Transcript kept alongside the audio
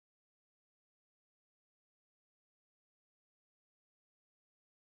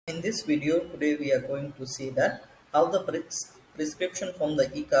In this video today we are going to see that how the prescription from the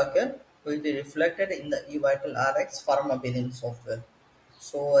Eka Care will be reflected in the eVitalRx pharma billing software.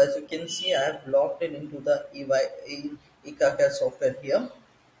 So as you can see, I have logged in into the Eka Care software here,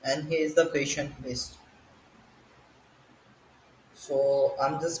 and here is the patient list. So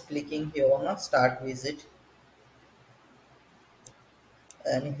I'm just clicking here on a start visit,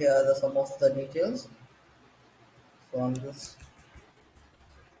 and here are some of the details. So I'm just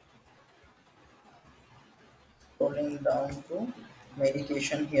scrolling down to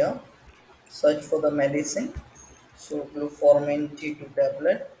medication here, search for the medicine. So gluformin T2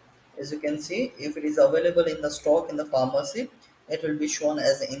 tablet, as you can see, if it is available in the stock in the pharmacy, it will be shown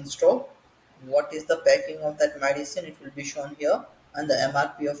as in stock. What is the packing of that medicine, it will be shown here, and the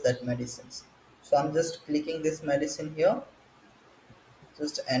MRP of that medicines. So I'm just clicking this medicine here,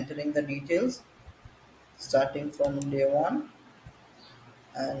 just entering the details starting from day 1,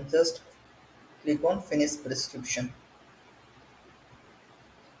 and just click on finish prescription.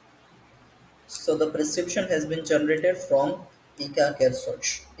 So the prescription has been generated from Eka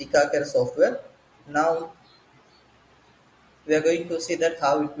Care software. Now we are going to see that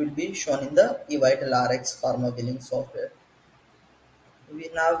how it will be shown in the eVitalRx pharma billing software. We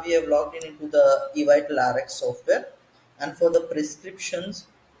have logged in into the eVitalRx software, and for the prescriptions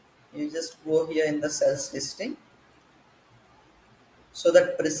you just go here in the sales listing. So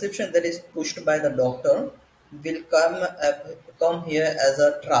that prescription that is pushed by the doctor will come here as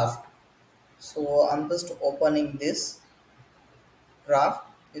a draft. So I'm just opening this draft.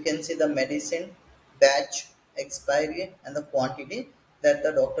 You can see the medicine, batch, expiry, and the quantity that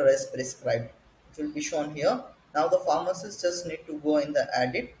the doctor has prescribed. It will be shown here. Now the pharmacist just need to go in the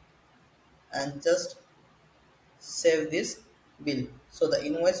edit and just save this bill. So the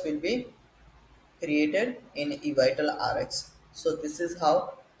invoice will be created in eVitalRx. So this is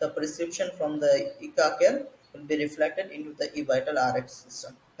how the prescription from the Eka Care will be reflected into the eVitalRx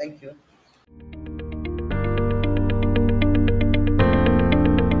system. Thank you.